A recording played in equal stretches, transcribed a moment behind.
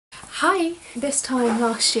Hi! This time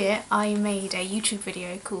last year I made a YouTube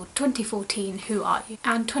video called 2014 Who Are You?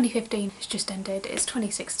 And 2015 has just ended, it's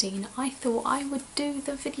 2016. I thought I would do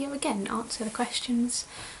the video again, answer the questions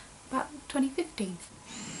about 2015.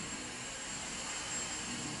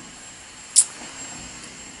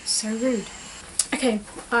 So rude. Okay,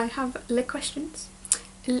 I have the questions.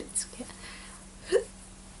 Let's get...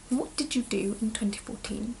 What did you do in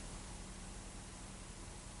 2014?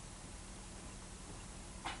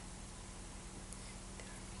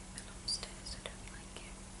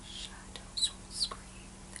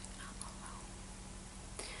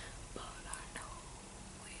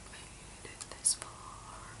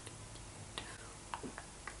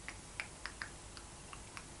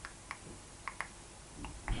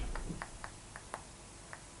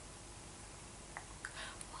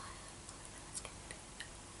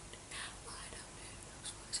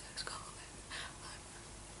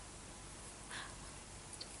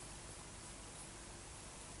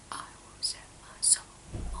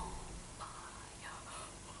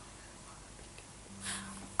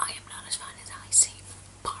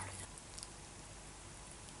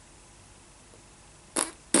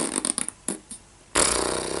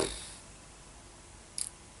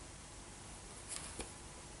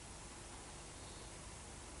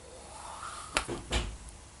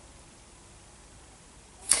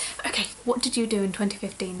 Okay, what did you do in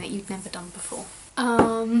 2015 that you'd never done before?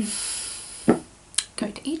 Go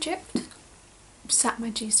to Egypt, sat my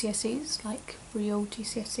GCSEs, like real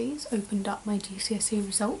GCSEs, opened up my GCSE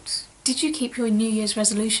results. Did you keep your New Year's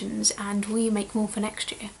resolutions and will you make more for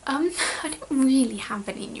next year? I didn't really have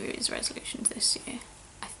any New Year's resolutions this year.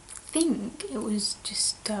 I think it was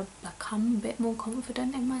just to become a bit more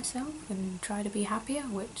confident in myself and try to be happier,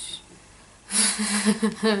 which...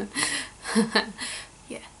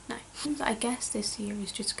 yeah, no. I guess this year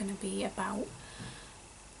is just going to be about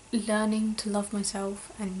learning to love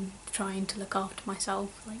myself and trying to look after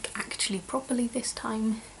myself, like actually properly this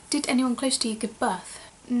time. Did anyone close to you give birth?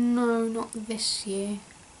 No, not this year.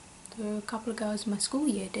 Though a couple of girls in my school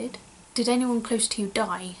year did. Did anyone close to you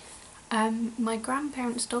die? My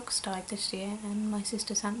grandparents' dogs died this year and my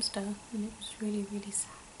sister's hamster, and it was really, really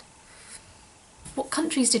sad. What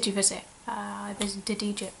countries did you visit? I visited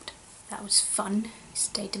Egypt. That was fun. We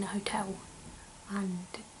stayed in a hotel and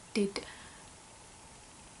did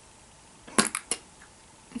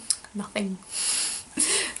nothing.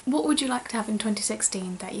 What would you like to have in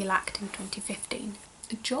 2016 that you lacked in 2015?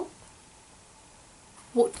 A job?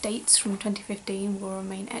 What dates from 2015 will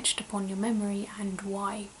remain etched upon your memory and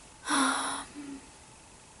why? I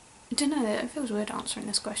don't know, it feels weird answering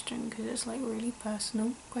this question because it's like really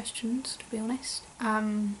personal questions, to be honest.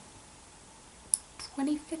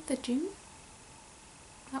 25th of June?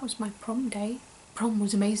 That was my prom day. Prom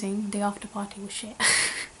was amazing, the after party was shit.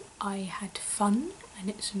 I had fun and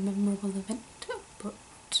it's a memorable event, but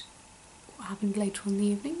what happened later on in the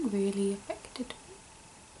evening really affected me.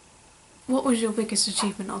 What was your biggest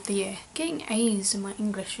achievement of the year? Getting A's in my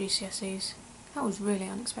English GCSEs. That was really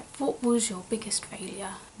unexpected. What was your biggest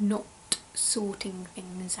failure? Not sorting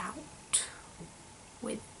things out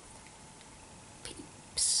with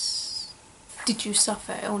peeps. Did you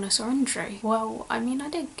suffer illness or injury? Well, I mean, I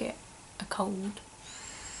did get a cold.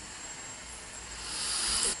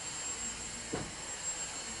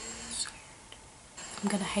 I'm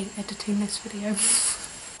gonna hate editing this video.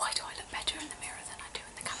 Why do I look better in the mirror than I do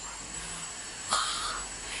in the camera?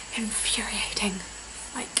 Infuriating.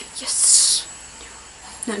 Like, yes.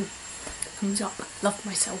 No. Thumbs up. Love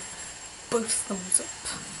myself. Both thumbs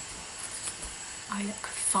up. I look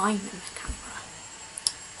fine in the camera.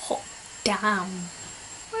 Hot damn.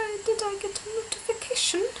 Where did I get a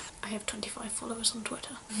notification? I have 25 followers on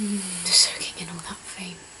Twitter. Just soaking in all that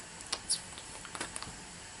fame.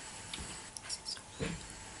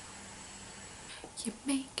 You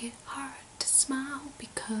make it hard to smile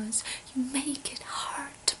because you make it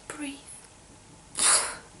hard to breathe.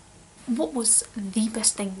 What was the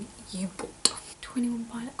best thing you bought? 21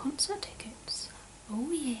 Pilot concert tickets.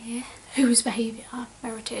 Oh yeah. Whose behaviour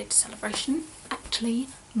merited celebration? Actually,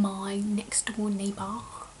 my next door neighbour.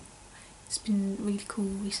 It's been really cool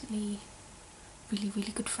recently.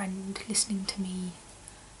 Really good friend listening to me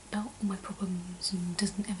about all my problems and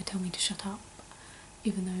doesn't ever tell me to shut up.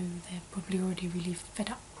 Even though they're probably already really fed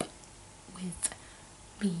up with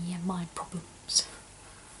me and my problems.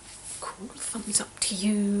 Cool, thumbs up to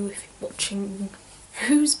you if you're watching.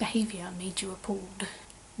 Whose behaviour made you appalled?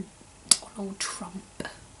 Donald Trump.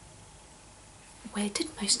 Where did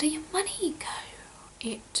most of your money go?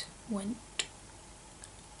 It went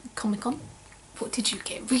Comic-Con. What did you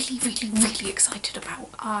get really excited about?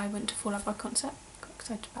 I went to Fall Out Boy concert, got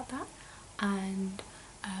excited about that. And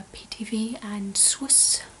PTV and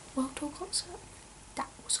Swiss World Tour concert. That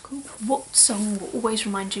was cool. What song will always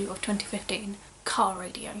remind you of 2015? Car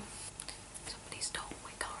radio. Somebody stole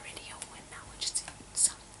my car radio and now we're just in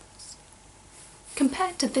silence.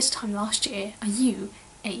 Compared to this time last year, are you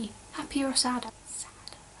A, happier or sadder?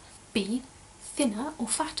 Sadder. B, thinner or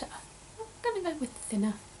fatter? I'm gonna go with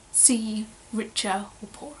thinner. C, richer or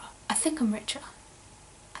poorer? I think I'm richer.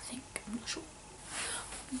 I'm not sure.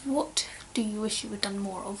 What do you wish you had done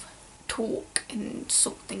more of? Talk and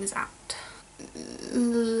sort things out.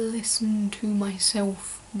 Listen to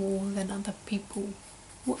myself more than other people.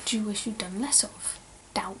 What do you wish you'd done less of?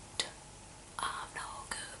 Doubt. I'm not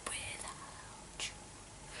good without you.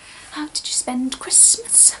 How did you spend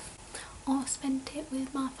Christmas? I spent it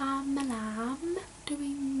with my family.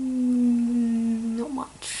 Doing not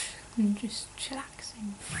much and just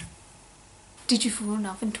chillaxing. Did you fall in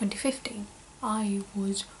love in 2015? I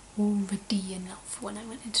was already in love when I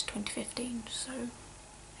went into 2015, so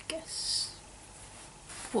I guess.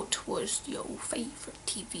 What was your favourite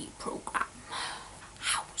TV programme?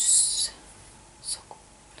 House. So cool.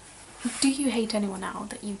 Do you hate anyone now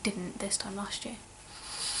that you didn't this time last year?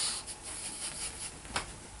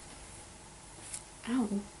 Ow.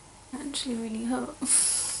 That actually really hurt.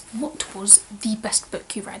 What was the best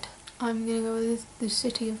book you read? I'm gonna go with The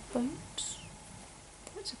City of Bones.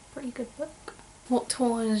 It's a pretty good book. What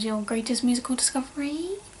was your greatest musical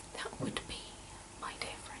discovery? That would be my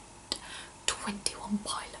dear friend, 21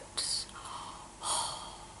 Pilots.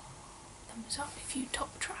 Thumbs up if you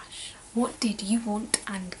top trash. What did you want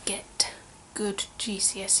and get? Good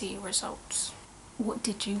GCSE results. What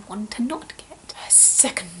did you want and not get? A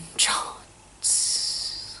second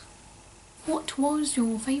chance. What was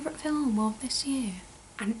your favourite film of this year?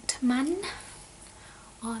 Ant-Man.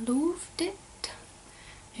 I loved it.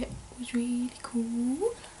 It was really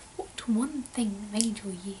cool. What one thing made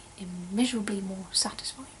your year immeasurably more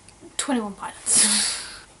satisfying? 21 Pilots.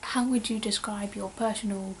 How would you describe your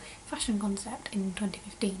personal fashion concept in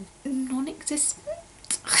 2015?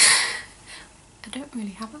 Non-existent? I don't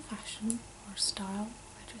really have a fashion or a style.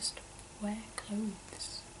 I just wear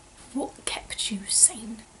clothes. What kept you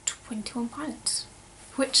sane? 21 Pilots.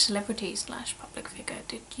 Which celebrity/public figure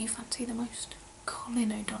did you fancy the most?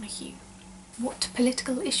 Colin O'Donoghue. What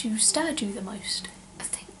political issue stirred you the most? I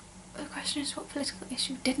think the question is what political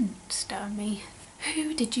issue didn't stir me.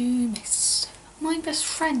 Who did you miss? My best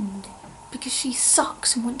friend, because she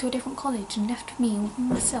sucks and went to a different college and left me all by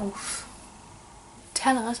myself.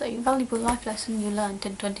 Tell us a valuable life lesson you learned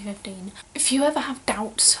in 2015. If you ever have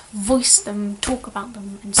doubts, voice them, talk about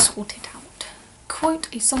them and sort it out.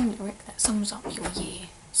 Quote a song lyric that sums up your year.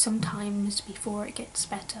 Sometimes before it gets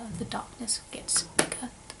better, the darkness gets bigger.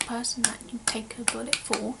 The person that you take a bullet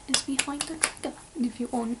for is behind the trigger. If you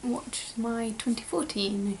want, watch my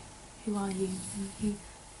 2014 Who Are You?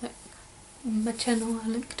 Look on my channel, I'll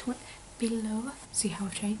link to it below. See how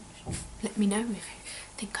I've changed. Let me know if you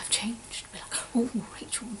think I've changed. Be like, oh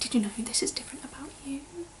Rachel, did you know this is different about you?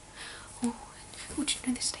 Oh, did you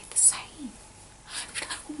know this stayed the same? Be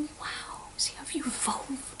like, oh wow, see how you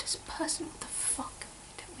evolved as a person. What the fuck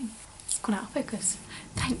am I doing? It's gone out of focus.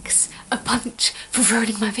 Thanks a bunch for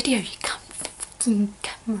ruining my video, you fucking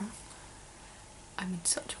camera. I'm in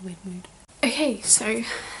such a weird mood. Okay, so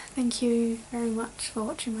thank you very much for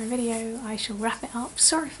watching my video. I shall wrap it up.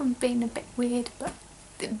 Sorry if I'm being a bit weird, but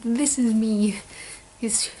this is me.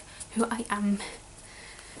 This is who I am.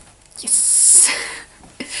 Yes.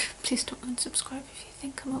 Please don't unsubscribe if you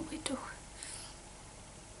think I'm a weirdo.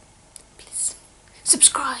 Please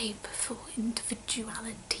subscribe for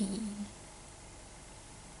individuality.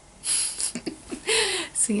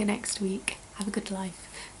 See you next week. Have a good life.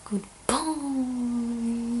 Goodbye.